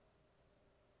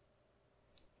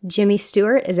Jimmy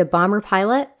Stewart is a bomber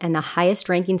pilot and the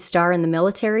highest-ranking star in the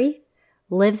military,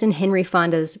 lives in Henry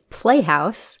Fonda's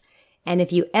Playhouse, and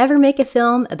if you ever make a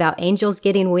film about angels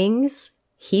getting wings,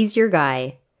 he's your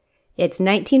guy. It's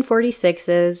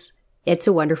 1946's It's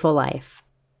a Wonderful Life.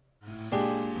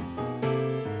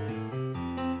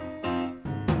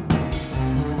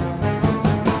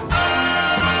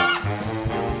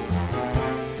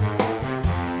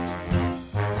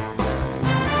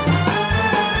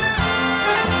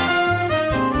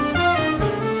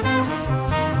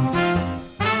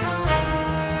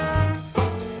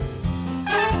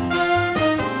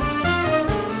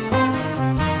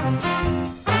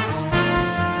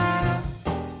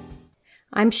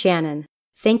 I'm Shannon.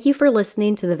 Thank you for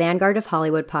listening to the Vanguard of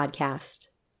Hollywood podcast.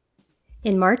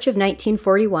 In March of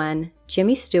 1941,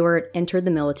 Jimmy Stewart entered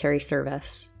the military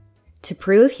service. To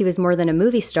prove he was more than a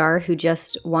movie star who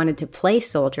just wanted to play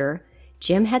soldier,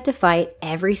 Jim had to fight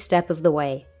every step of the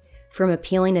way, from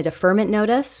appealing a deferment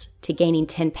notice to gaining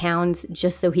 10 pounds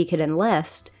just so he could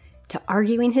enlist, to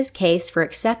arguing his case for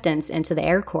acceptance into the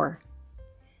Air Corps.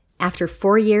 After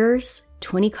 4 years,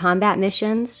 20 combat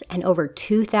missions, and over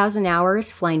 2,000 hours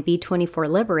flying B-24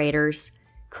 Liberators,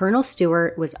 Colonel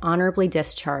Stewart was honorably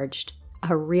discharged,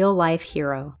 a real-life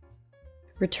hero.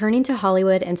 Returning to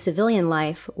Hollywood and civilian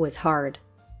life was hard.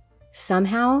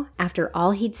 Somehow, after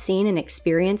all he'd seen and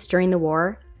experienced during the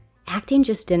war, acting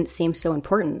just didn't seem so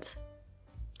important.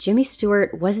 Jimmy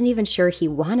Stewart wasn't even sure he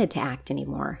wanted to act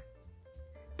anymore.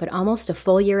 But almost a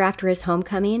full year after his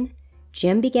homecoming,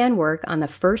 Jim began work on the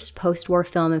first post-war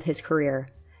film of his career,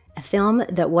 a film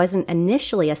that wasn't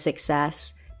initially a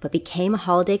success, but became a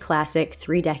holiday classic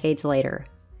 3 decades later,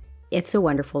 It's a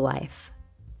Wonderful Life.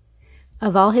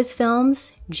 Of all his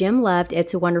films, Jim loved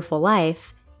It's a Wonderful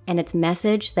Life and its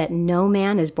message that no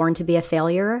man is born to be a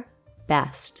failure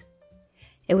best.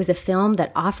 It was a film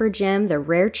that offered Jim the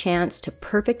rare chance to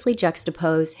perfectly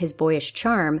juxtapose his boyish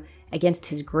charm against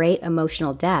his great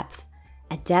emotional depth,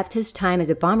 a depth his time as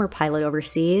a bomber pilot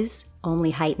overseas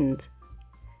only heightened.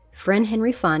 Friend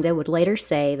Henry Fonda would later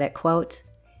say that, quote,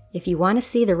 "If you want to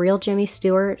see the real Jimmy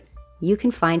Stewart, you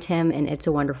can find him in It's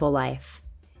a Wonderful Life.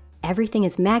 Everything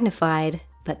is magnified,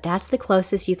 but that's the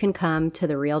closest you can come to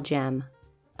the real Jim,"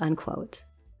 unquote.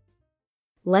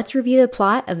 Let's review the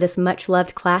plot of this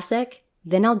much-loved classic,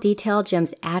 then I'll detail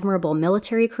Jim's admirable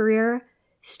military career,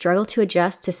 struggle to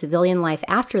adjust to civilian life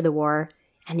after the war,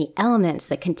 and the elements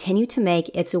that continue to make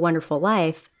It's a Wonderful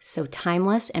Life so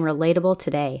timeless and relatable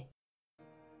today.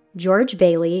 George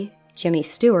Bailey, Jimmy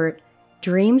Stewart,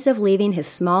 dreams of leaving his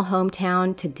small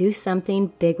hometown to do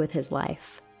something big with his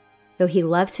life. Though he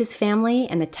loves his family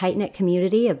and the tight-knit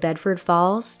community of Bedford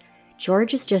Falls,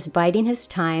 George is just biding his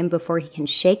time before he can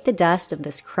shake the dust of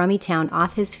this crummy town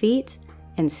off his feet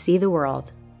and see the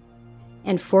world.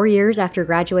 And 4 years after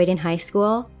graduating high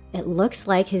school, it looks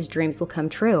like his dreams will come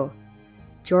true.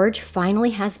 George finally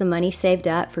has the money saved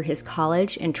up for his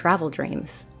college and travel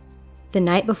dreams. The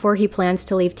night before he plans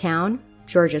to leave town,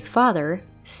 George's father,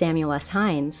 Samuel S.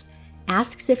 Hines,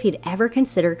 asks if he'd ever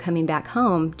consider coming back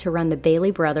home to run the Bailey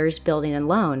Brothers Building and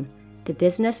Loan, the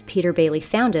business Peter Bailey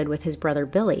founded with his brother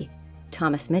Billy,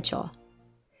 Thomas Mitchell.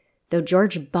 Though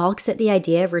George balks at the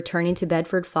idea of returning to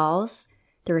Bedford Falls,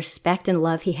 the respect and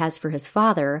love he has for his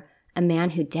father, a man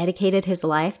who dedicated his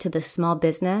life to this small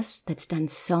business that's done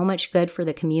so much good for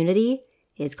the community,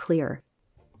 is clear.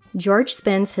 George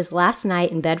spends his last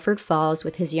night in Bedford Falls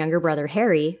with his younger brother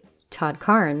Harry, Todd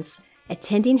Carnes,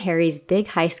 attending Harry's big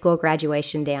high school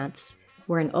graduation dance,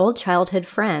 where an old childhood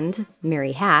friend,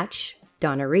 Mary Hatch,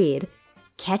 Donna Reed,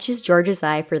 catches George's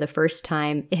eye for the first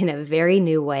time in a very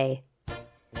new way.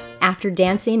 After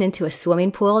dancing into a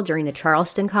swimming pool during the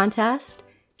Charleston contest,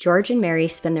 George and Mary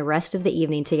spend the rest of the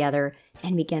evening together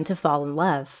and begin to fall in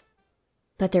love.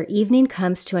 But their evening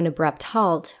comes to an abrupt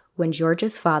halt when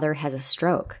George's father has a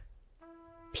stroke.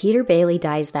 Peter Bailey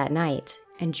dies that night,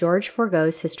 and George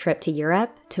forgoes his trip to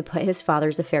Europe to put his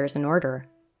father's affairs in order.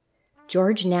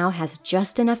 George now has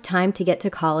just enough time to get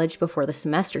to college before the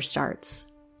semester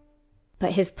starts.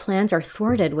 But his plans are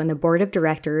thwarted when the board of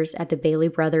directors at the Bailey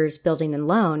Brothers Building and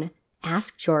Loan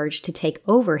ask George to take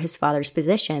over his father's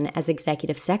position as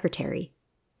executive secretary.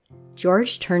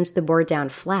 George turns the board down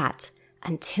flat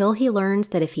until he learns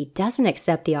that if he doesn't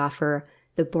accept the offer,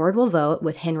 the board will vote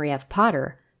with Henry F.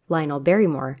 Potter, Lionel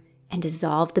Barrymore, and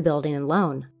dissolve the Building and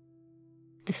Loan.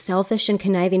 The selfish and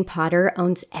conniving Potter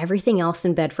owns everything else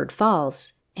in Bedford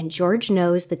Falls, and George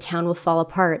knows the town will fall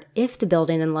apart if the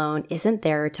Building and Loan isn't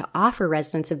there to offer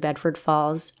residents of Bedford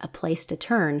Falls a place to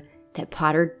turn that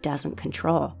Potter doesn't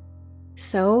control.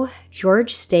 So,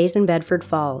 George stays in Bedford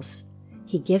Falls.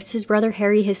 He gives his brother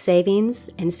Harry his savings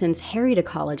and sends Harry to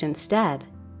college instead.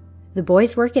 The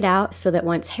boys work it out so that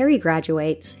once Harry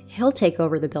graduates, he'll take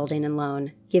over the building and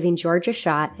loan, giving George a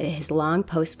shot at his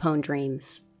long-postponed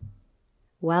dreams.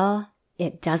 Well,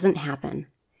 it doesn't happen.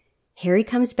 Harry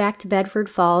comes back to Bedford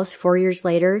Falls 4 years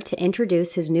later to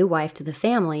introduce his new wife to the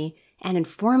family and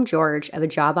inform George of a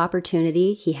job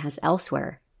opportunity he has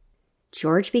elsewhere.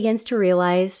 George begins to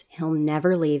realize he'll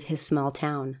never leave his small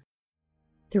town.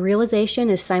 The realization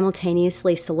is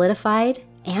simultaneously solidified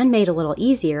and made a little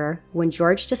easier when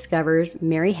George discovers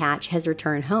Mary Hatch has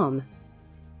returned home.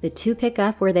 The two pick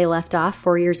up where they left off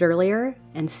 4 years earlier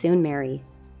and soon marry.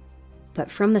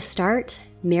 But from the start,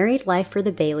 married life for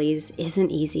the Baileys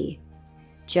isn't easy.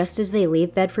 Just as they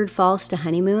leave Bedford Falls to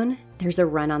honeymoon, there's a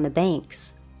run on the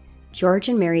banks. George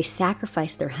and Mary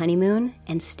sacrifice their honeymoon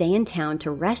and stay in town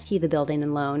to rescue the building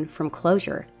and loan from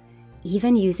closure,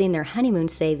 even using their honeymoon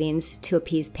savings to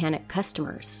appease panicked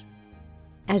customers.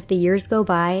 As the years go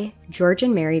by, George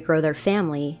and Mary grow their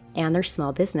family and their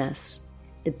small business.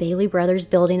 The Bailey Brothers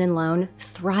Building and Loan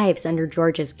thrives under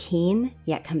George's keen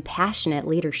yet compassionate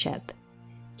leadership.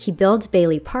 He builds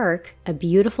Bailey Park, a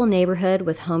beautiful neighborhood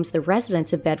with homes the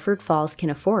residents of Bedford Falls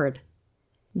can afford.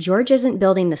 George isn't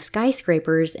building the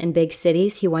skyscrapers and big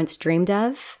cities he once dreamed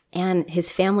of, and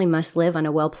his family must live on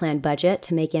a well-planned budget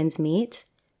to make ends meet,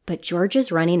 but George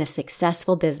is running a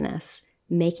successful business,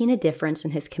 making a difference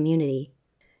in his community.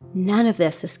 None of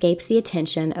this escapes the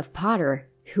attention of Potter,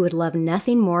 who would love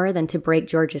nothing more than to break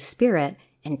George's spirit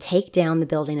and take down the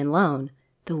Building and Loan,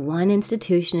 the one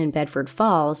institution in Bedford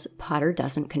Falls Potter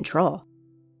doesn't control.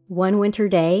 One winter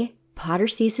day, Potter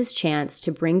sees his chance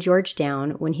to bring George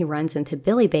down when he runs into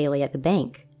Billy Bailey at the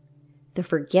bank. The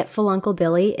forgetful Uncle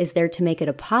Billy is there to make a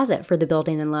deposit for the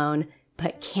Building and Loan,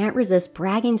 but can't resist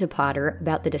bragging to Potter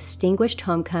about the distinguished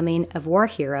homecoming of war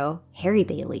hero Harry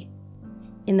Bailey.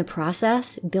 In the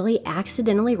process, Billy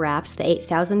accidentally wraps the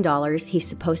 $8,000 he's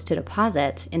supposed to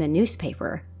deposit in a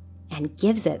newspaper and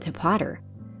gives it to Potter.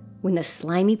 When the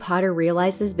slimy Potter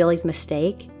realizes Billy's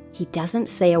mistake, he doesn't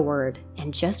say a word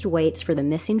and just waits for the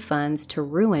missing funds to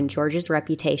ruin George's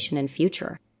reputation and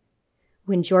future.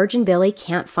 When George and Billy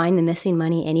can't find the missing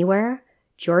money anywhere,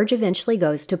 George eventually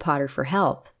goes to Potter for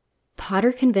help.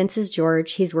 Potter convinces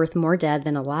George he's worth more dead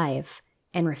than alive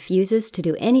and refuses to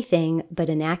do anything but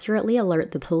inaccurately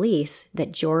alert the police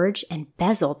that George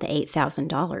embezzled the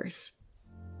 $8,000.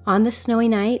 On the snowy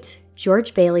night,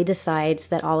 George Bailey decides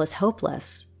that all is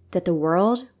hopeless, that the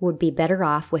world would be better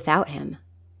off without him.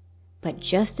 But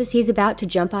just as he's about to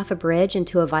jump off a bridge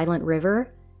into a violent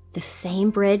river, the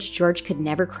same bridge George could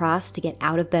never cross to get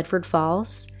out of Bedford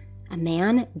Falls, a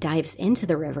man dives into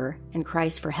the river and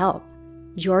cries for help.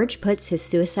 George puts his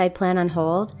suicide plan on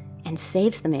hold and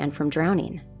saves the man from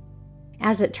drowning.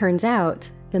 As it turns out,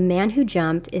 the man who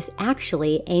jumped is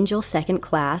actually Angel Second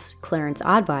Class Clarence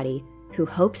Oddbody, who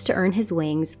hopes to earn his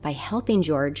wings by helping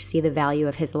George see the value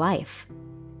of his life.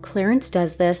 Clarence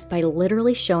does this by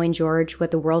literally showing George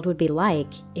what the world would be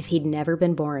like if he'd never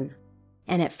been born.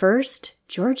 And at first,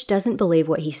 George doesn't believe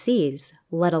what he sees,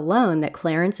 let alone that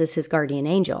Clarence is his guardian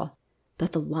angel.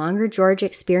 But the longer George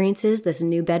experiences this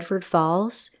new Bedford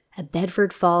Falls, a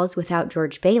Bedford Falls without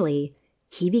George Bailey,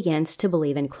 he begins to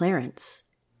believe in Clarence.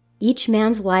 Each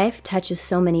man's life touches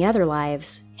so many other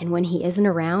lives, and when he isn't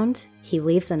around, he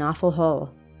leaves an awful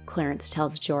hole, Clarence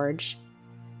tells George.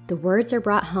 The words are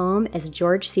brought home as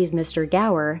George sees Mr.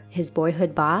 Gower, his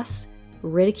boyhood boss,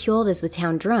 ridiculed as the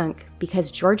town drunk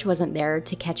because George wasn't there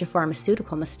to catch a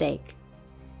pharmaceutical mistake.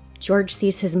 George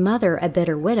sees his mother a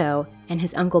bitter widow and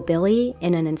his Uncle Billy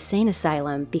in an insane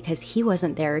asylum because he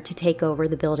wasn't there to take over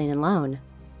the Building and Loan.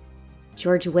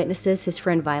 George witnesses his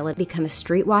friend Violet become a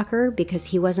streetwalker because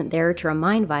he wasn't there to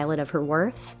remind Violet of her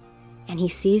worth. And he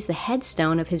sees the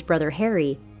headstone of his brother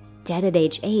Harry, dead at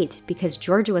age 8 because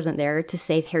George wasn't there to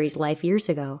save Harry's life years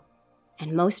ago.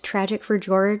 And most tragic for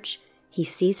George, he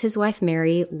sees his wife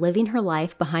Mary living her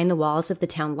life behind the walls of the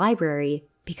town library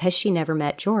because she never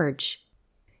met George.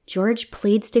 George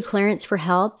pleads to Clarence for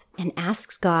help and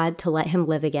asks God to let him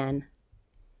live again.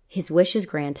 His wish is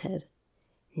granted.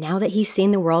 Now that he's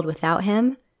seen the world without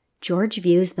him, George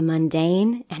views the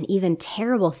mundane and even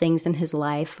terrible things in his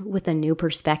life with a new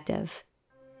perspective.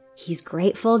 He's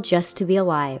grateful just to be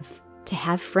alive, to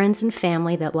have friends and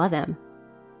family that love him.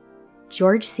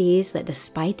 George sees that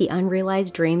despite the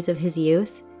unrealized dreams of his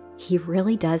youth, he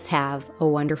really does have a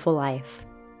wonderful life.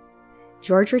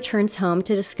 George returns home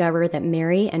to discover that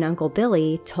Mary and Uncle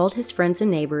Billy told his friends and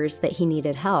neighbors that he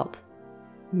needed help.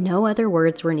 No other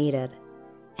words were needed.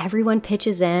 Everyone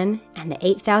pitches in, and the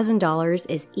 $8,000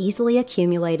 is easily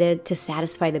accumulated to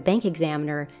satisfy the bank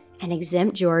examiner and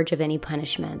exempt George of any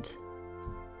punishment.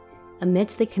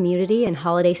 Amidst the community and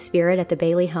holiday spirit at the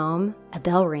Bailey home, a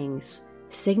bell rings,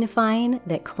 signifying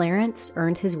that Clarence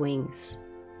earned his wings.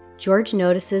 George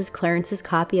notices Clarence's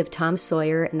copy of Tom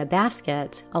Sawyer in the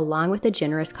basket, along with the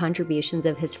generous contributions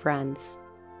of his friends.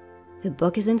 The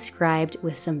book is inscribed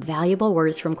with some valuable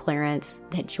words from Clarence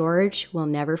that George will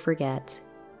never forget.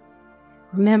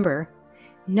 Remember,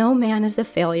 no man is a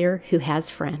failure who has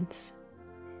friends.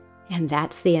 And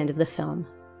that's the end of the film.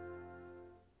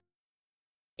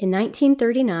 In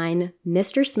 1939,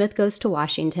 Mr. Smith Goes to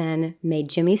Washington made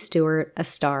Jimmy Stewart a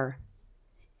star.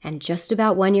 And just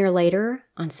about 1 year later,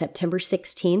 on September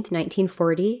 16,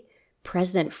 1940,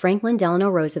 President Franklin Delano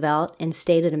Roosevelt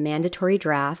instated a mandatory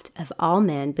draft of all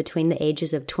men between the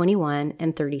ages of 21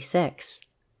 and 36.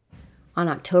 On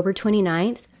October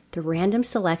 29th, the random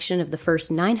selection of the first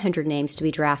 900 names to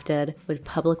be drafted was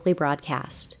publicly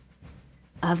broadcast.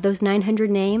 Of those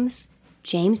 900 names,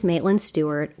 James Maitland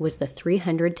Stewart was the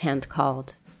 310th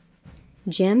called.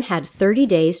 Jim had 30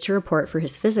 days to report for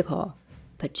his physical,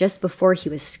 but just before he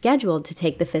was scheduled to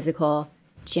take the physical,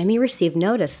 Jimmy received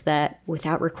notice that,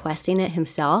 without requesting it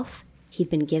himself, he'd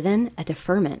been given a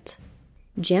deferment.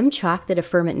 Jim chalked the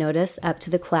deferment notice up to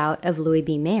the clout of Louis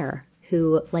B. Mayer,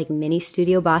 who, like many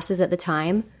studio bosses at the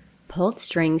time, pulled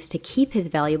strings to keep his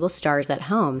valuable stars at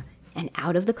home and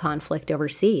out of the conflict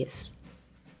overseas.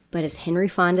 But as Henry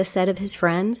Fonda said of his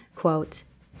friend, quote,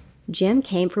 "Jim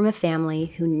came from a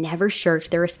family who never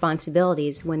shirked their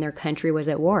responsibilities when their country was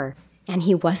at war, and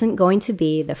he wasn't going to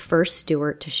be the first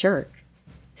Stewart to shirk.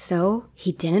 So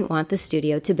he didn't want the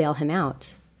studio to bail him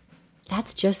out.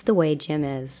 That's just the way Jim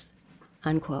is."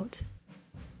 Unquote.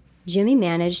 Jimmy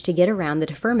managed to get around the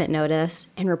deferment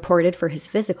notice and reported for his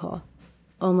physical.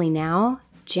 Only now,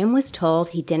 Jim was told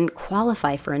he didn't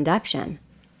qualify for induction.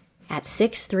 At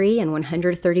 6'3" and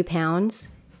 130 pounds,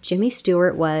 Jimmy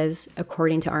Stewart was,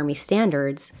 according to Army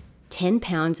standards, 10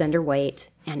 pounds underweight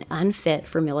and unfit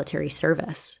for military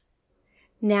service.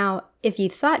 Now, if you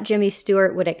thought Jimmy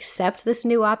Stewart would accept this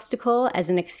new obstacle as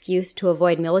an excuse to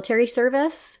avoid military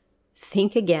service,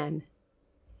 think again.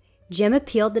 Jim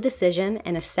appealed the decision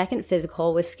and a second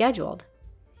physical was scheduled.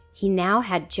 He now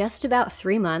had just about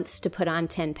 3 months to put on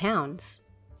 10 pounds.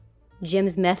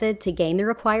 Jim's method to gain the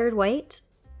required weight?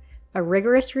 A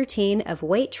rigorous routine of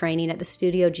weight training at the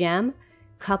studio gym,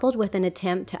 coupled with an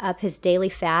attempt to up his daily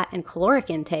fat and caloric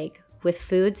intake with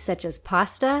foods such as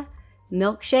pasta,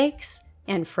 milkshakes,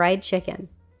 and fried chicken.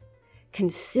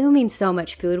 Consuming so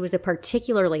much food was a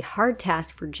particularly hard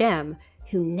task for Jim,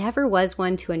 who never was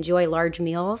one to enjoy large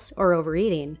meals or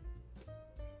overeating.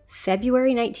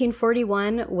 February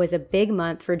 1941 was a big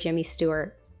month for Jimmy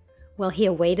Stewart. While he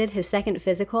awaited his second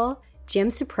physical, Jim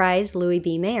surprised Louis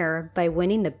B. Mayer by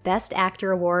winning the Best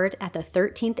Actor Award at the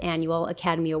 13th Annual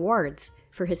Academy Awards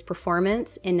for his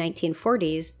performance in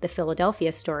 1940's The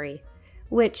Philadelphia Story,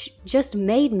 which just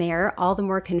made Mayer all the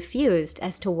more confused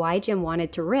as to why Jim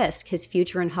wanted to risk his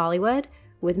future in Hollywood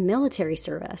with military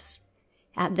service.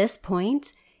 At this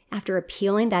point, after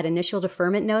appealing that initial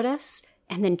deferment notice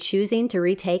and then choosing to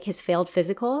retake his failed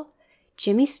physical,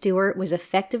 Jimmy Stewart was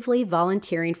effectively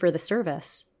volunteering for the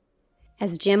service.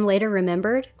 As Jim later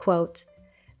remembered, quote,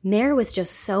 "Mayer was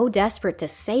just so desperate to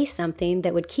say something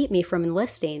that would keep me from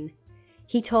enlisting.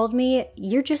 He told me,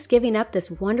 'You're just giving up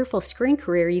this wonderful screen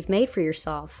career you've made for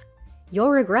yourself. You'll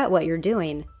regret what you're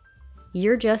doing.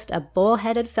 You're just a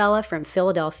bull-headed fella from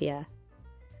Philadelphia.'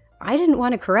 I didn't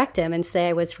want to correct him and say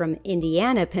I was from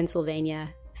Indiana,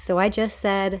 Pennsylvania, so I just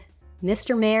said,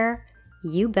 'Mr. Mayer,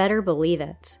 you better believe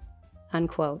it.'"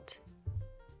 Unquote.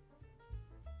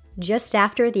 Just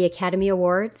after the Academy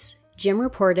Awards, Jim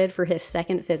reported for his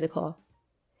second physical.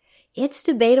 It's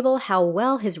debatable how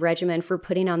well his regimen for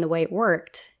putting on the weight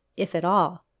worked, if at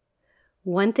all.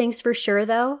 One thing's for sure,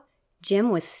 though,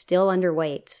 Jim was still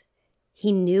underweight.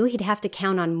 He knew he'd have to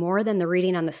count on more than the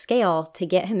reading on the scale to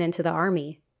get him into the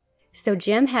Army. So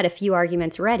Jim had a few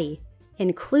arguments ready,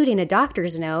 including a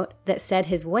doctor's note that said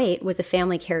his weight was a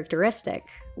family characteristic,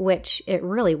 which it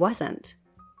really wasn't.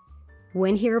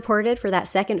 When he reported for that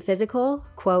second physical,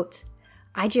 quote,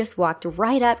 "I just walked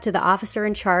right up to the officer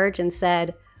in charge and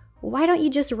said, 'Why don't you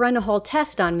just run a whole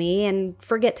test on me and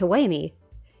forget to weigh me?'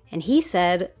 And he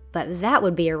said, 'But that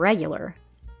would be irregular.'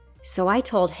 So I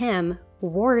told him,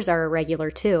 'Wars are irregular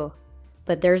too.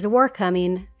 But there's a war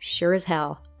coming, sure as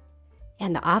hell.'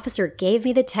 And the officer gave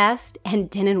me the test and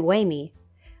didn't weigh me.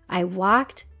 I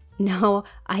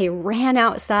ran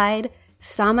outside,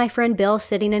 saw my friend Bill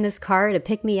sitting in his car to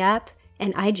pick me up,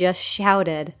 and I just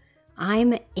shouted,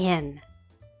 'I'm in.'"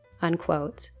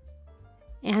 Unquote.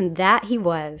 And that he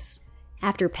was.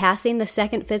 After passing the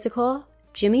second physical,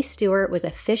 Jimmy Stewart was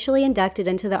officially inducted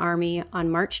into the Army on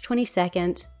March 22,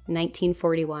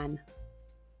 1941.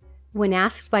 When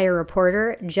asked by a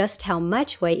reporter just how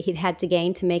much weight he'd had to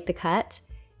gain to make the cut,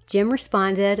 Jim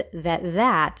responded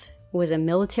that was a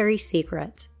military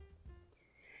secret.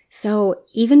 So,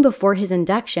 even before his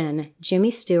induction,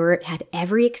 Jimmy Stewart had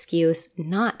every excuse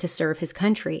not to serve his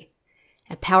country.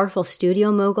 A powerful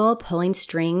studio mogul pulling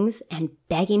strings and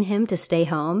begging him to stay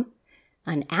home,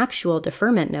 an actual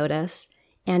deferment notice,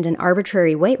 and an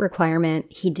arbitrary weight requirement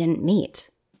he didn't meet.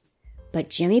 But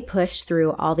Jimmy pushed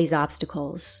through all these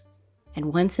obstacles.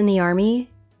 And once in the Army,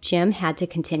 Jim had to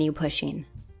continue pushing.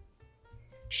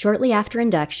 Shortly after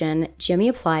induction, Jimmy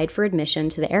applied for admission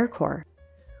to the Air Corps.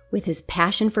 With his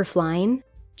passion for flying,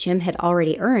 Jim had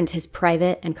already earned his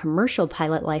private and commercial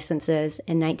pilot licenses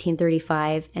in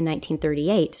 1935 and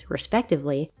 1938,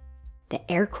 respectively. The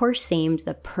Air Corps seemed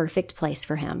the perfect place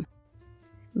for him.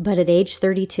 But at age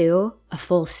 32, a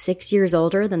full 6 years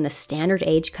older than the standard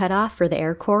age cutoff for the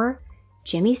Air Corps,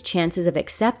 Jimmy's chances of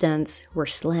acceptance were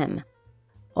slim.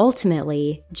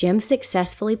 Ultimately, Jim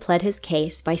successfully pled his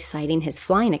case by citing his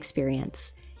flying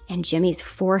experience, and Jimmy's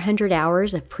 400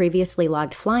 hours of previously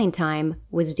logged flying time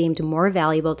was deemed more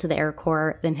valuable to the Air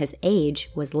Corps than his age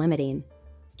was limiting.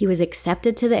 He was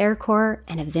accepted to the Air Corps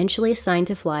and eventually assigned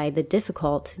to fly the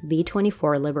difficult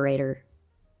B-24 Liberator.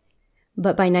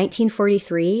 But by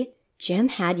 1943, Jim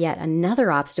had yet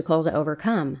another obstacle to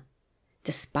overcome.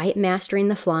 Despite mastering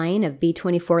the flying of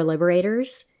B-24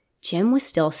 Liberators, Jim was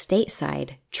still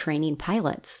stateside, training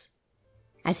pilots.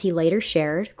 As he later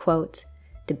shared, quote,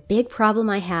 "The big problem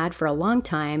I had for a long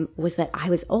time was that I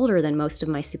was older than most of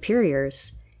my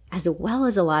superiors, as well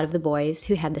as a lot of the boys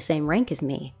who had the same rank as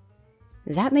me.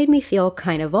 That made me feel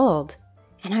kind of old,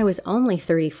 and I was only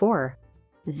 34.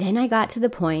 Then I got to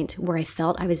the point where I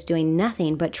felt I was doing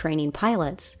nothing but training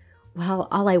pilots, while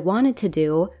all I wanted to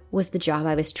do was the job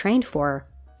I was trained for,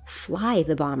 fly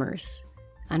the bombers,"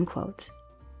 unquote.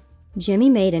 Jimmy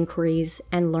made inquiries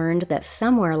and learned that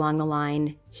somewhere along the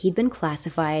line, he'd been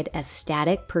classified as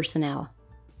static personnel.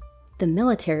 The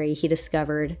military, he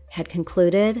discovered, had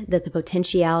concluded that the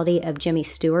potentiality of Jimmy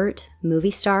Stewart,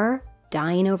 movie star,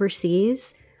 dying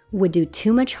overseas, would do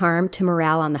too much harm to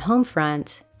morale on the home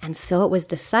front, and so it was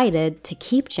decided to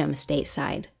keep Jim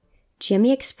stateside.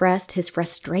 Jimmy expressed his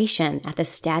frustration at the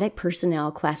static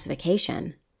personnel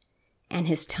classification, and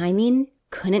his timing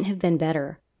couldn't have been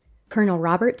better. Colonel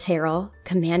Robert Terrell,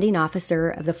 commanding officer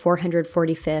of the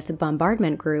 445th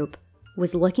Bombardment Group,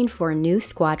 was looking for a new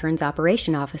squadron's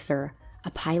operation officer,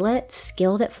 a pilot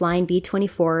skilled at flying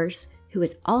B-24s who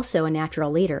was also a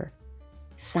natural leader,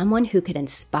 someone who could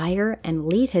inspire and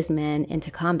lead his men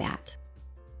into combat.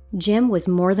 Jim was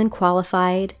more than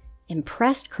qualified,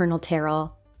 impressed Colonel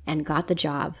Terrell, and got the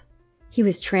job. He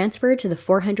was transferred to the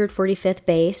 445th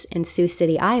Base in Sioux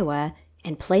City, Iowa,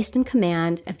 and placed in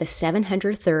command of the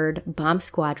 703rd Bomb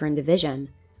Squadron Division,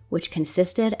 which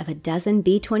consisted of a dozen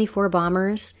B-24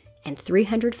 bombers and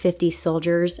 350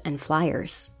 soldiers and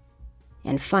flyers.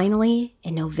 And finally,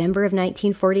 in November of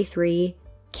 1943,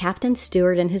 Captain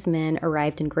Stewart and his men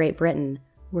arrived in Great Britain,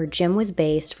 where Jim was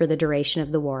based for the duration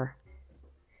of the war.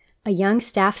 A young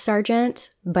staff sergeant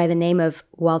by the name of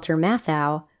Walter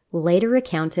Matthau later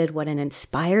recounted what an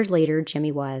inspired leader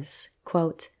Jimmy was.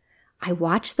 Quote, "I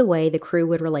watched the way the crew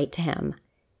would relate to him.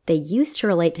 They used to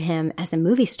relate to him as a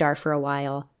movie star for a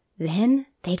while. Then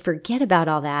they'd forget about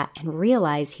all that and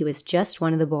realize he was just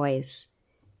one of the boys.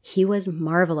 He was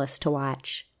marvelous to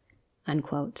watch."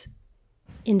 Unquote.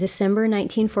 In December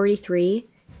 1943,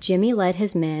 Jimmy led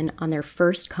his men on their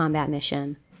first combat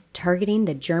mission, targeting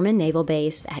the German naval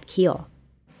base at Kiel.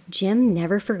 Jim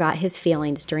never forgot his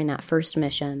feelings during that first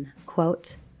mission.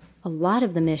 Quote, "A lot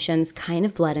of the missions kind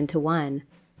of bled into one,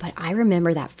 but I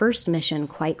remember that first mission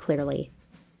quite clearly.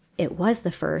 It was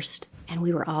the first, and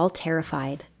we were all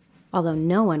terrified, although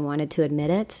no one wanted to admit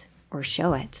it or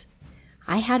show it.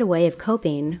 I had a way of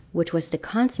coping, which was to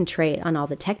concentrate on all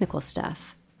the technical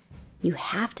stuff. You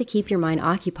have to keep your mind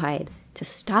occupied to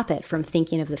stop it from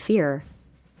thinking of the fear,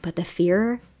 but the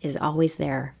fear is always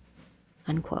there."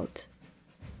 Unquote.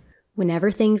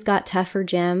 Whenever things got tough for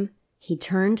Jim, he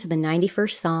turned to the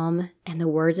 91st Psalm and the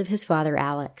words of his father,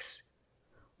 Alex.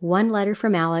 One letter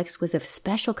from Alex was of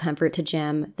special comfort to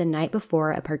Jim the night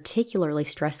before a particularly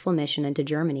stressful mission into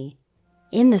Germany.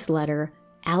 In this letter,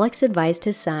 Alex advised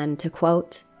his son to,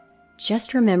 quote,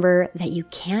 "Just remember that you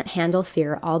can't handle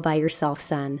fear all by yourself,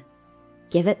 son.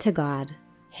 Give it to God.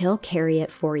 He'll carry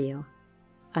it for you."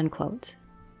 Unquote.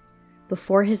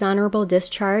 Before his honorable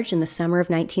discharge in the summer of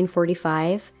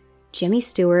 1945, Jimmy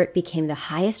Stewart became the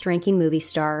highest-ranking movie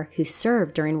star who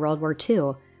served during World War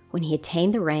II, when he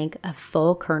attained the rank of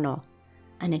full colonel,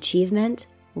 an achievement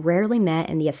rarely met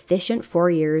in the efficient 4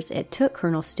 years it took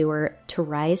Colonel Stewart to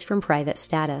rise from private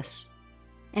status.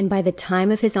 And by the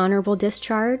time of his honorable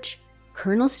discharge,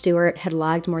 Colonel Stewart had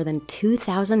logged more than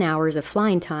 2,000 hours of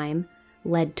flying time,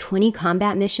 led 20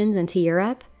 combat missions into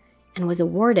Europe, and was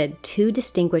awarded 2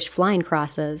 Distinguished Flying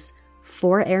Crosses,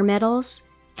 4 Air Medals,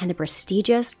 and the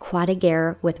prestigious Croix de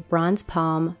Guerre with Bronze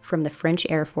Palm from the French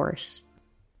Air Force.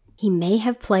 He may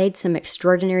have played some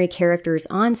extraordinary characters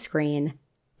on screen,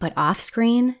 but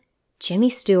off-screen, Jimmy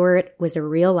Stewart was a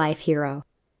real-life hero.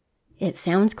 It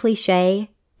sounds cliché,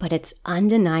 but it's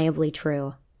undeniably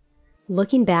true.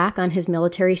 Looking back on his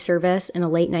military service in a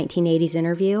late 1980s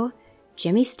interview,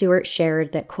 Jimmy Stewart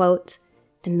shared that, quote,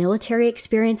 "The military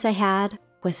experience I had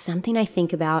was something I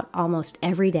think about almost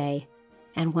every day,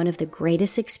 and one of the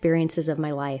greatest experiences of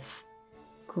my life.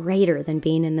 Greater than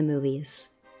being in the movies,"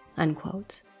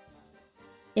 unquote.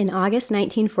 In August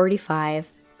 1945,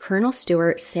 Colonel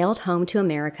Stewart sailed home to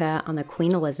America on the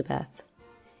Queen Elizabeth.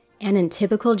 And in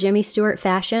typical Jimmy Stewart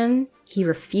fashion, he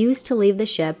refused to leave the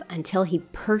ship until he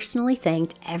personally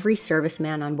thanked every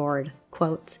serviceman on board.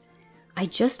 Quote, "I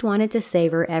just wanted to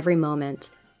savor every moment,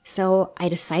 so I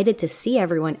decided to see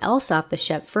everyone else off the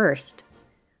ship first.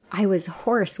 I was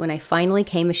hoarse when I finally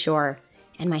came ashore,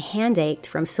 and my hand ached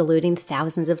from saluting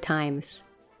thousands of times.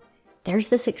 There's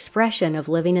this expression of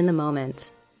living in the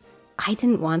moment. I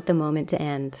didn't want the moment to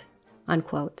end,"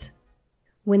 unquote.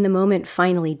 When the moment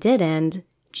finally did end,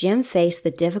 Jim faced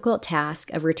the difficult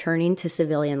task of returning to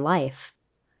civilian life.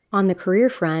 On the career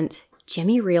front,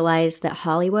 Jimmy realized that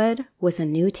Hollywood was a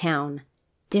new town,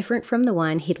 different from the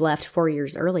one he'd left 4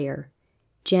 years earlier.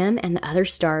 Jim and the other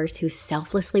stars who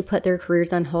selflessly put their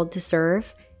careers on hold to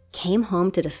serve came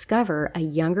home to discover a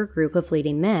younger group of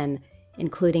leading men,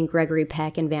 including Gregory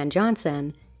Peck and Van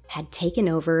Johnson, had taken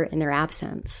over in their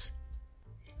absence.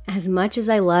 As much as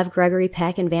I love Gregory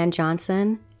Peck and Van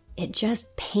Johnson, it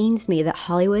just pains me that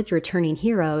Hollywood's returning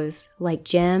heroes, like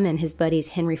Jim and his buddies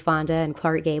Henry Fonda and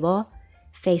Clark Gable,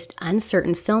 faced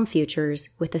uncertain film futures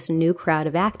with this new crowd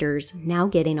of actors now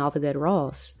getting all the good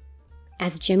roles.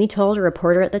 As Jimmy told a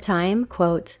reporter at the time,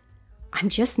 quote, "I'm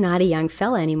just not a young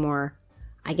fella anymore.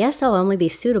 I guess I'll only be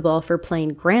suitable for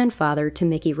playing grandfather to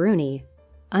Mickey Rooney,"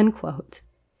 unquote.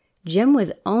 Jim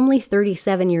was only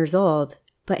 37 years old,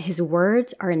 but his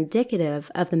words are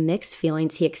indicative of the mixed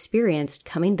feelings he experienced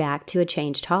coming back to a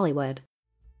changed Hollywood.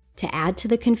 To add to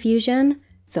the confusion,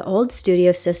 the old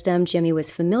studio system Jimmy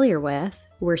was familiar with,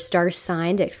 where stars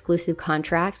signed exclusive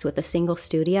contracts with a single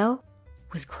studio,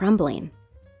 was crumbling.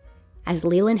 As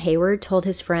Leland Hayward told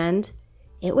his friend,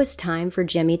 it was time for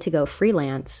Jimmy to go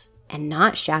freelance and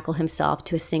not shackle himself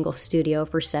to a single studio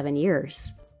for 7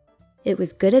 years. It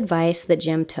was good advice that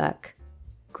Jim took.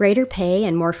 Greater pay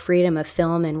and more freedom of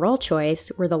film and role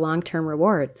choice were the long-term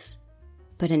rewards.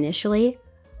 But initially,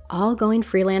 all going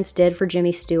freelance did for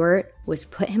Jimmy Stewart was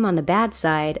put him on the bad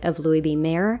side of Louis B.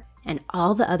 Mayer and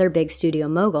all the other big studio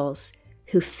moguls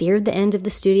who feared the end of the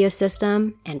studio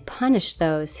system and punished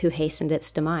those who hastened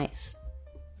its demise.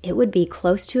 It would be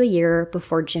close to a year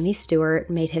before Jimmy Stewart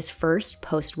made his first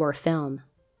post-war film.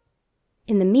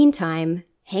 In the meantime,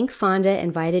 Hank Fonda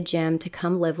invited Jim to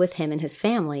come live with him and his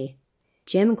family.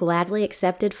 Jim gladly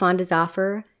accepted Fonda's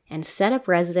offer and set up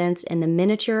residence in the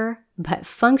miniature but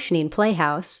functioning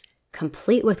playhouse,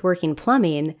 complete with working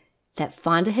plumbing, that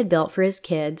Fonda had built for his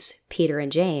kids, Peter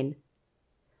and Jane.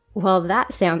 Well,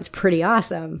 that sounds pretty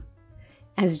awesome.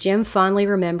 As Jim fondly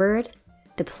remembered,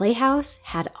 the playhouse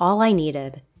had all I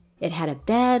needed. It had a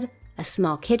bed, a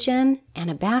small kitchen, and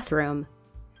a bathroom.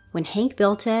 When Hank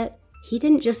built it, he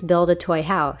didn't just build a toy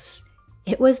house.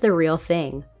 It was the real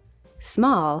thing.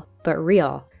 Small, but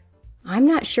real. I'm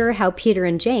not sure how Peter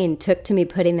and Jane took to me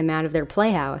putting them out of their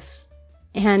playhouse.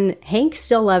 And Hank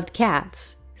still loved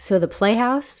cats, so the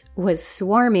playhouse was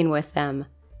swarming with them,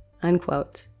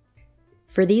 unquote.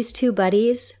 For these two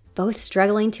buddies, both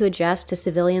struggling to adjust to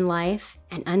civilian life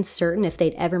and uncertain if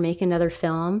they'd ever make another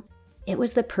film, it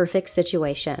was the perfect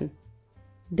situation.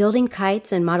 Building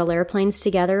kites and model airplanes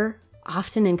together,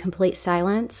 often in complete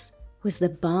silence, was the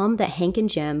balm that Hank and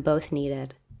Jim both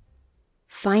needed.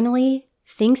 Finally,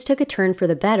 things took a turn for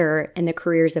the better in the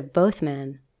careers of both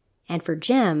men. And for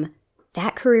Jim,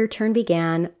 that career turn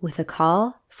began with a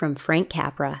call from Frank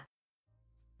Capra.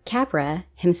 Capra,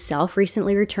 himself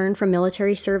recently returned from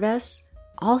military service,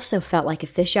 also felt like a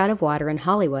fish out of water in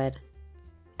Hollywood.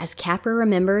 As Capra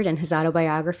remembered in his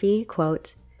autobiography,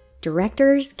 quote,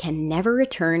 "Directors can never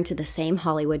return to the same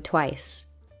Hollywood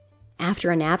twice.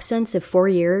 After an absence of 4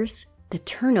 years, the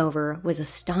turnover was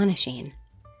astonishing.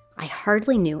 I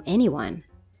hardly knew anyone.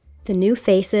 The new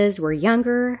faces were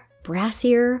younger,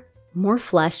 brassier, more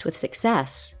flushed with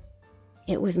success.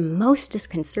 It was most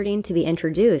disconcerting to be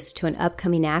introduced to an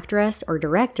upcoming actress or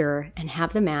director and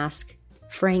have them ask,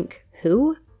 "Frank,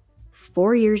 who?"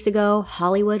 4 years ago,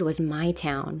 Hollywood was my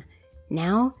town.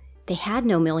 Now, they had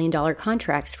no million-dollar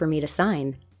contracts for me to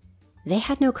sign. They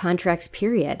had no contracts,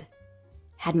 period.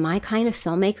 Had my kind of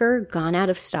filmmaker gone out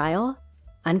of style?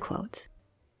 Unquote.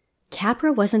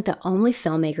 Capra wasn't the only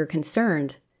filmmaker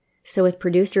concerned. So with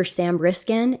producer Sam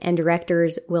Briskin and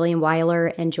directors William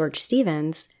Wyler and George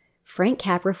Stevens, Frank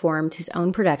Capra formed his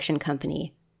own production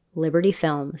company, Liberty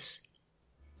Films.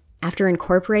 After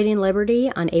incorporating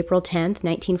Liberty on April 10,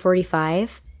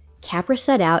 1945, Capra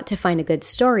set out to find a good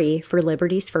story for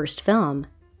Liberty's first film.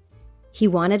 He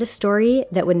wanted a story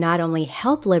that would not only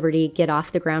help Liberty get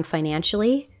off the ground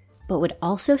financially, but would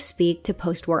also speak to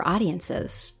post-war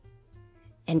audiences.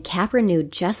 And Capra knew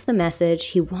just the message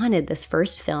he wanted this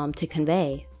first film to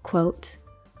convey. Quote,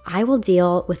 "I will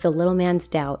deal with the little man's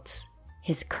doubts,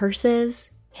 his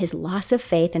curses, his loss of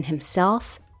faith in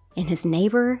himself, in his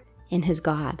neighbor, in his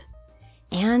God.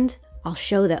 And I'll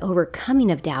show the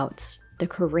overcoming of doubts, the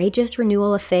courageous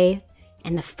renewal of faith,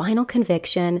 and the final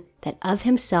conviction that of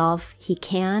himself he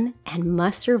can and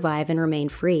must survive and remain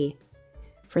free.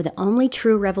 For the only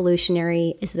true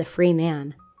revolutionary is the free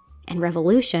man. And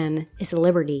revolution is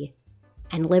liberty,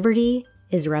 and liberty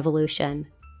is revolution.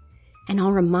 And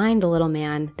I'll remind the little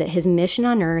man that his mission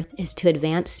on earth is to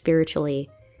advance spiritually,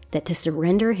 that to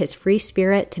surrender his free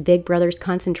spirit to Big Brother's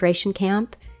concentration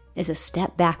camp is a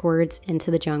step backwards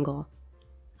into the jungle."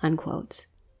 Unquote.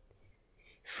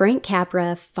 Frank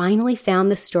Capra finally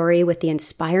found the story with the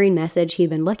inspiring message he'd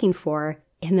been looking for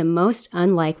in the most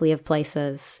unlikely of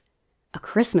places: a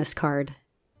Christmas card.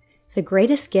 The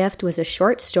Greatest Gift was a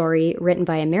short story written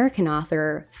by American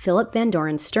author Philip Van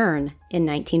Doren Stern in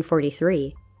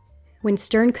 1943. When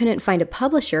Stern couldn't find a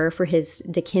publisher for his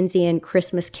Dickensian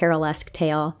Christmas Carol-esque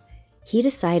tale, he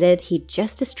decided he'd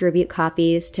just distribute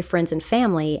copies to friends and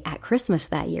family at Christmas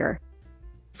that year.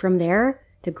 From there,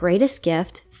 The Greatest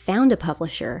Gift found a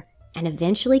publisher and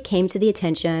eventually came to the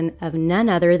attention of none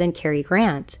other than Cary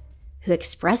Grant, who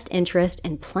expressed interest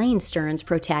in playing Stern's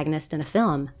protagonist in a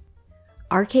film.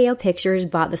 RKO Pictures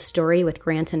bought the story with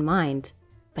Grant in mind,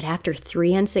 but after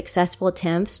 3 unsuccessful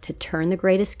attempts to turn The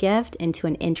Greatest Gift into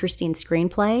an interesting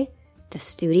screenplay, the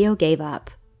studio gave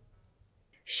up.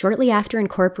 Shortly after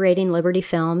incorporating Liberty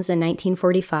Films in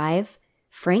 1945,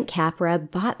 Frank Capra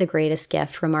bought The Greatest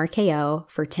Gift from RKO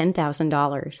for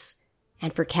 $10,000.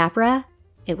 And for Capra,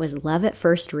 it was love at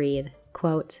first read.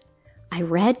 Quote, "I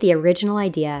read the original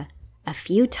idea, a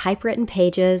few typewritten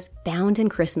pages bound in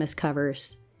Christmas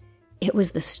covers. It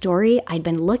was the story I'd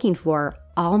been looking for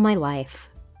all my life."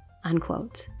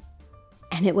 Unquote.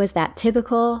 And it was that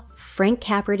typical Frank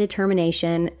Capra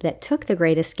determination that took The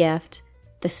Greatest Gift,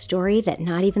 the story that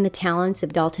not even the talents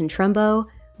of Dalton Trumbo,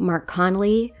 Mark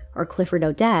Connelly, or Clifford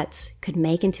Odets could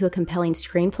make into a compelling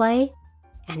screenplay,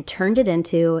 and turned it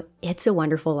into It's a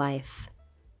Wonderful Life.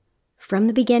 From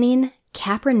the beginning,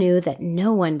 Capra knew that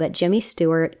no one but Jimmy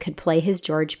Stewart could play his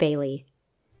George Bailey.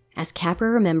 As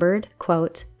Capra remembered,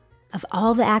 quote, "Of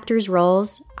all the actors'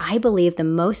 roles, I believe the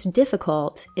most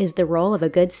difficult is the role of a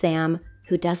good Sam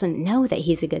who doesn't know that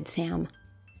he's a good Sam.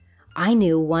 I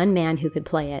knew one man who could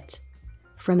play it.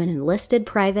 From an enlisted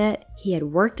private, he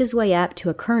had worked his way up to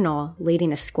a colonel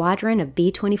leading a squadron of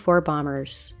B-24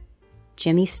 bombers.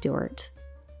 Jimmy Stewart."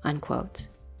 Unquote.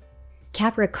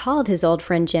 Capra called his old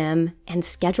friend Jim and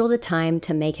scheduled a time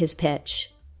to make his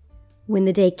pitch. When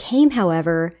the day came,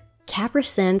 however, Capra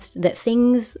sensed that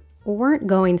things weren't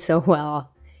going so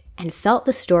well, and felt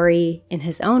the story, in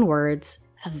his own words,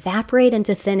 evaporate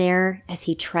into thin air as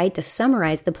he tried to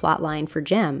summarize the plotline for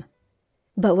Jim.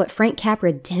 But what Frank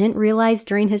Capra didn't realize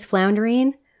during his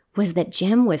floundering was that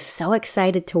Jim was so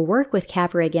excited to work with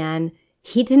Capra again,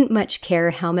 he didn't much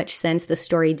care how much sense the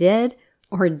story did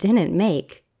or didn't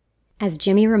make. As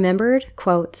Jimmy remembered,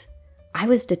 quote, "I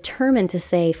was determined to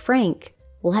say, 'Frank,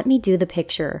 let me do the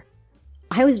picture.'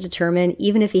 I was determined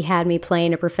even if he had me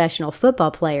playing a professional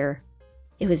football player.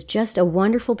 It was just a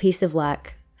wonderful piece of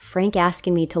luck, Frank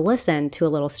asking me to listen to a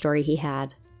little story he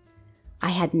had. I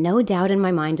had no doubt in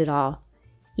my mind at all,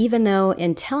 even though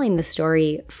in telling the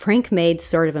story, Frank made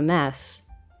sort of a mess.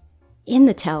 In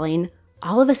the telling,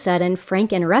 all of a sudden,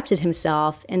 Frank interrupted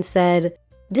himself and said,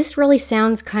 'This really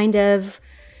sounds kind of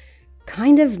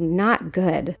not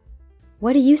good.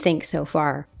 What do you think so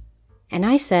far?' And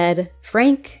I said,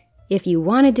 'Frank, if you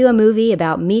want to do a movie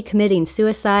about me committing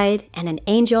suicide and an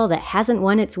angel that hasn't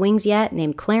won its wings yet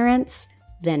named Clarence,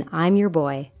 then I'm your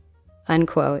boy.'"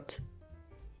 Unquote.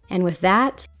 And with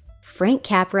that, Frank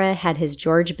Capra had his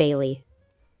George Bailey.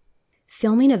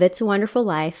 Filming of It's a Wonderful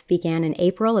Life began in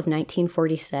April of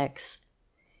 1946.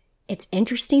 It's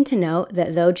interesting to note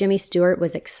that though Jimmy Stewart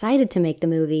was excited to make the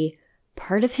movie,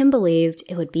 part of him believed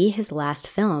it would be his last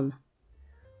film.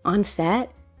 On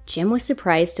set, Jim was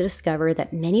surprised to discover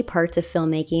that many parts of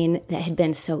filmmaking that had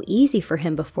been so easy for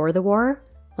him before the war,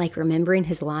 like remembering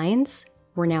his lines,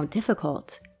 were now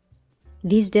difficult.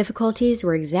 These difficulties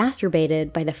were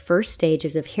exacerbated by the first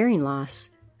stages of hearing loss,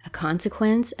 a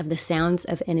consequence of the sounds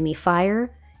of enemy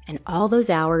fire and all those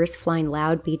hours flying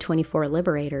loud B-24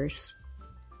 Liberators.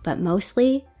 But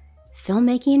mostly,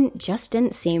 filmmaking just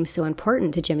didn't seem so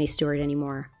important to Jimmy Stewart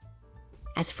anymore.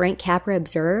 As Frank Capra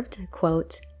observed,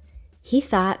 quote, he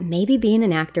thought maybe being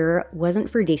an actor wasn't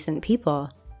for decent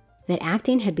people, that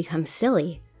acting had become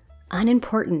silly,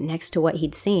 unimportant next to what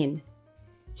he'd seen.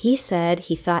 He said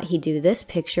he thought he'd do this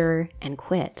picture and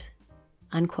quit,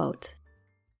 unquote.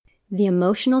 The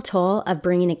emotional toll of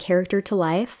bringing a character to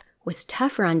life was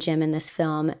tougher on Jim in this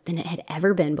film than it had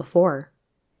ever been before.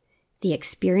 The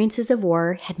experiences of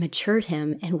war had matured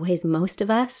him in ways most of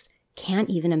us can't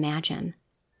even imagine.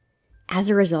 As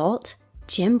a result,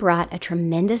 Jim brought a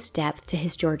tremendous depth to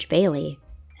his George Bailey,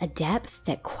 a depth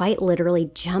that quite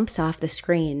literally jumps off the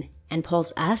screen and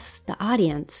pulls us, the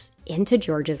audience, into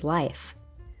George's life.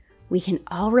 We can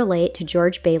all relate to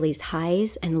George Bailey's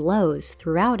highs and lows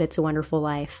throughout It's a Wonderful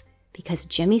Life because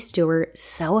Jimmy Stewart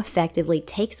so effectively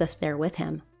takes us there with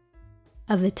him.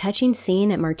 Of the touching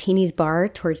scene at Martini's bar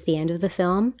towards the end of the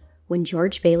film, when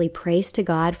George Bailey prays to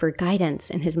God for guidance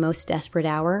in his most desperate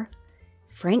hour,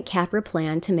 Frank Capra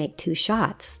planned to make 2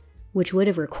 shots, which would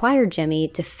have required Jimmy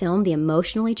to film the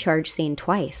emotionally charged scene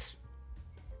twice.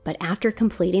 But after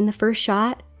completing the first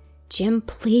shot, Jim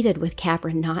pleaded with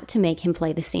Capra not to make him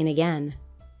play the scene again.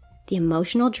 The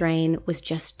emotional drain was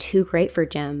just too great for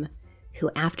Jim, who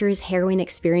after his harrowing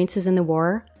experiences in the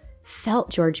war, felt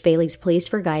George Bailey's pleas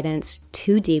for guidance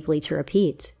too deeply to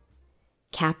repeat.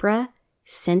 Capra,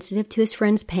 sensitive to his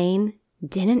friend's pain,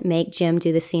 didn't make Jim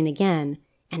do the scene again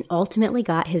and ultimately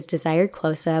got his desired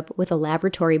close-up with a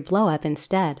laboratory blow-up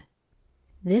instead.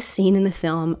 This scene in the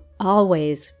film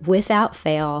always, without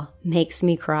fail, makes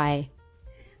me cry.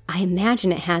 I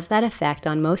imagine it has that effect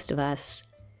on most of us.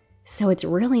 So it's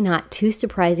really not too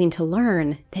surprising to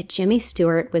learn that Jimmy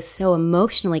Stewart was so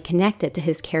emotionally connected to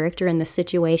his character in this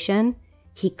situation,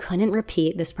 he couldn't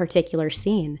repeat this particular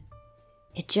scene.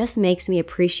 It just makes me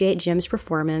appreciate Jim's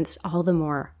performance all the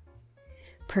more.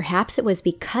 Perhaps it was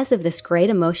because of this great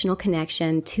emotional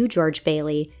connection to George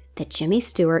Bailey that Jimmy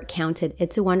Stewart counted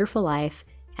It's a Wonderful Life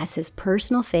as his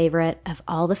personal favorite of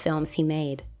all the films he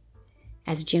made.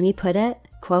 As Jimmy put it,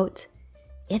 quote,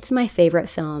 "It's my favorite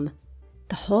film.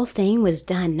 The whole thing was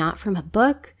done not from a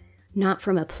book, not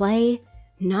from a play,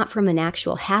 not from an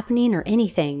actual happening or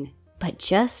anything, but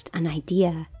just an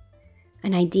idea.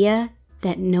 An idea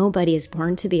that nobody is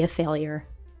born to be a failure.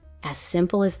 As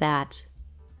simple as that.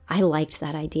 I liked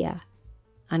that idea,"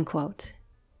 unquote.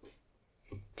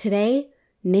 Today,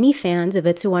 many fans of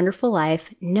It's a Wonderful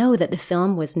Life know that the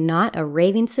film was not a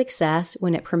raving success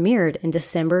when it premiered in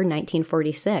December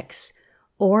 1946,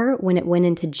 or when it went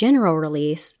into general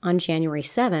release on January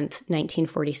 7th,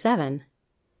 1947.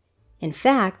 In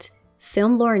fact,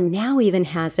 film lore now even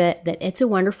has it that It's a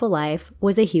Wonderful Life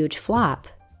was a huge flop.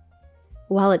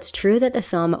 While it's true that the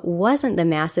film wasn't the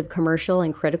massive commercial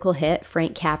and critical hit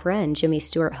Frank Capra and Jimmy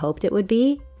Stewart hoped it would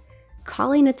be,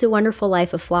 calling It's a Wonderful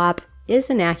Life a flop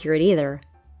isn't accurate either.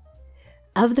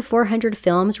 Of the 400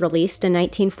 films released in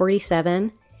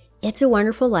 1947, It's a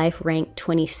Wonderful Life ranked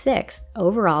 26th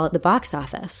overall at the box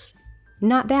office.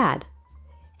 Not bad.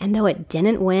 And though it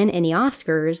didn't win any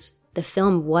Oscars, the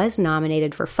film was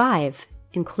nominated for 5,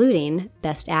 including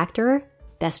Best Actor,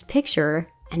 Best Picture,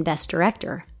 and Best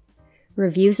Director.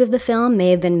 Reviews of the film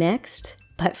may have been mixed,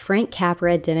 but Frank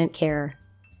Capra didn't care.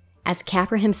 As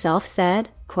Capra himself said,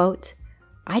 quote,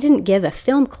 "I didn't give a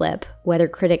film clip whether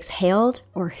critics hailed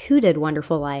or hooted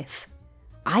Wonderful Life.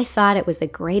 I thought it was the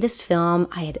greatest film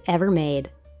I had ever made.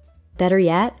 Better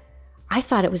yet, I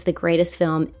thought it was the greatest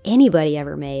film anybody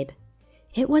ever made.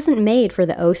 It wasn't made for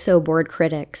the oh-so-bored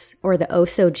critics or the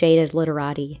oh-so-jaded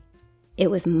literati.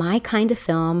 It was my kind of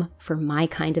film for my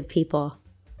kind of people.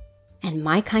 And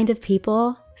my kind of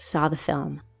people saw the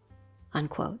film,"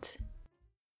 unquote.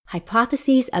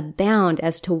 Hypotheses abound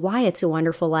as to why It's a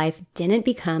Wonderful Life didn't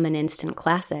become an instant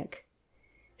classic.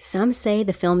 Some say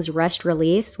the film's rushed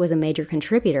release was a major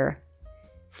contributor.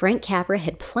 Frank Capra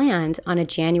had planned on a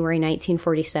January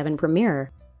 1947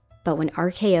 premiere, but when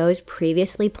RKO's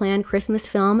previously planned Christmas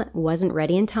film wasn't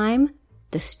ready in time,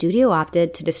 the studio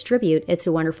opted to distribute It's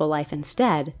a Wonderful Life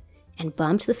instead, and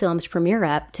bumped the film's premiere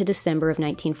up to December of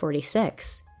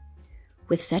 1946.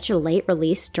 With such a late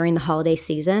release during the holiday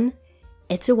season,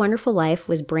 It's a Wonderful Life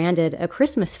was branded a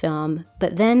Christmas film,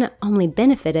 but then only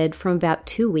benefited from about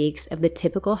 2 weeks of the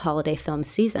typical holiday film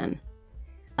season.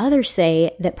 Others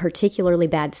say that particularly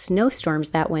bad snowstorms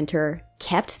that winter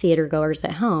kept theatergoers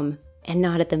at home and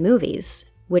not at the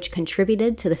movies, which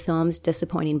contributed to the film's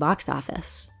disappointing box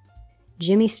office.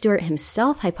 Jimmy Stewart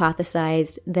himself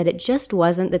hypothesized that it just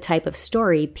wasn't the type of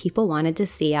story people wanted to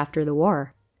see after the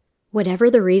war.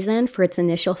 Whatever the reason for its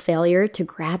initial failure to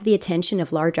grab the attention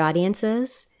of large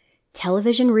audiences,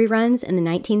 television reruns in the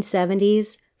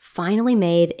 1970s finally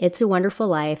made It's a Wonderful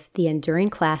Life the enduring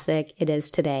classic it is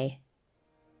today.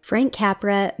 Frank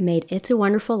Capra made It's a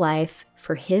Wonderful Life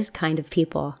for his kind of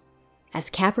people. As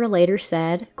Capra later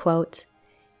said, quote,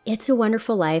 "It's a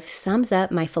Wonderful Life sums up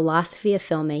my philosophy of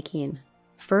filmmaking.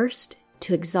 First,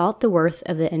 to exalt the worth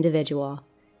of the individual.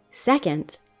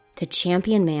 Second, to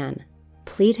champion man,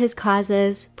 plead his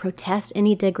causes, protest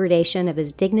any degradation of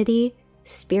his dignity,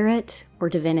 spirit, or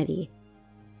divinity.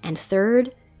 And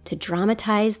third, to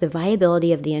dramatize the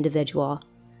viability of the individual.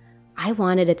 I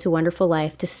wanted It's a Wonderful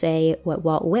Life to say what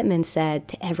Walt Whitman said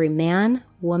to every man,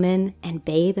 woman, and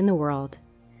babe in the world.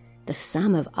 The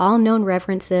sum of all known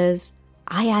references,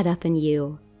 I add up in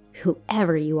you,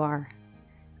 whoever you are."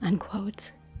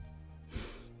 Unquote.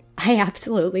 I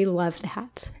absolutely love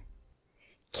that.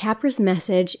 Capra's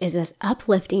message is as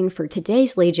uplifting for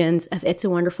today's legions of It's a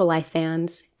Wonderful Life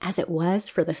fans as it was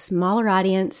for the smaller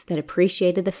audience that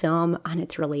appreciated the film on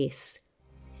its release.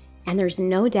 And there's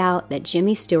no doubt that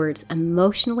Jimmy Stewart's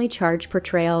emotionally charged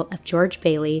portrayal of George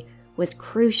Bailey was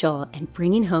crucial in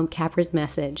bringing home Capra's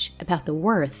message about the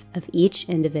worth of each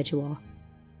individual.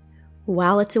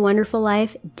 While It's a Wonderful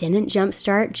Life didn't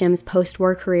jumpstart Jim's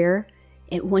post-war career,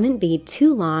 it wouldn't be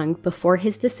too long before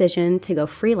his decision to go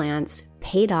freelance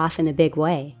paid off in a big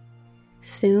way.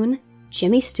 Soon,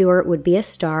 Jimmy Stewart would be a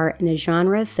star in a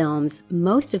genre of films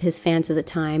most of his fans at the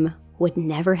time would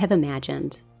never have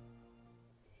imagined.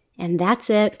 And that's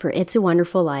it for It's a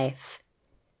Wonderful Life.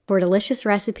 For delicious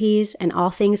recipes and all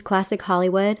things classic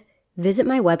Hollywood, visit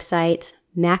my website,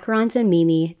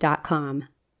 macaronsandmimi.com.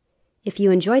 If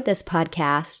you enjoyed this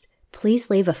podcast,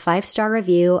 please leave a 5-star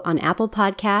review on Apple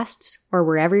Podcasts or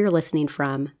wherever you're listening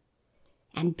from.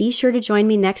 And be sure to join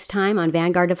me next time on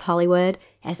Vanguard of Hollywood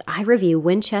as I review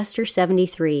Winchester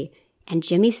 73 and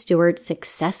Jimmy Stewart's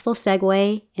successful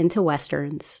segue into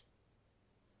Westerns.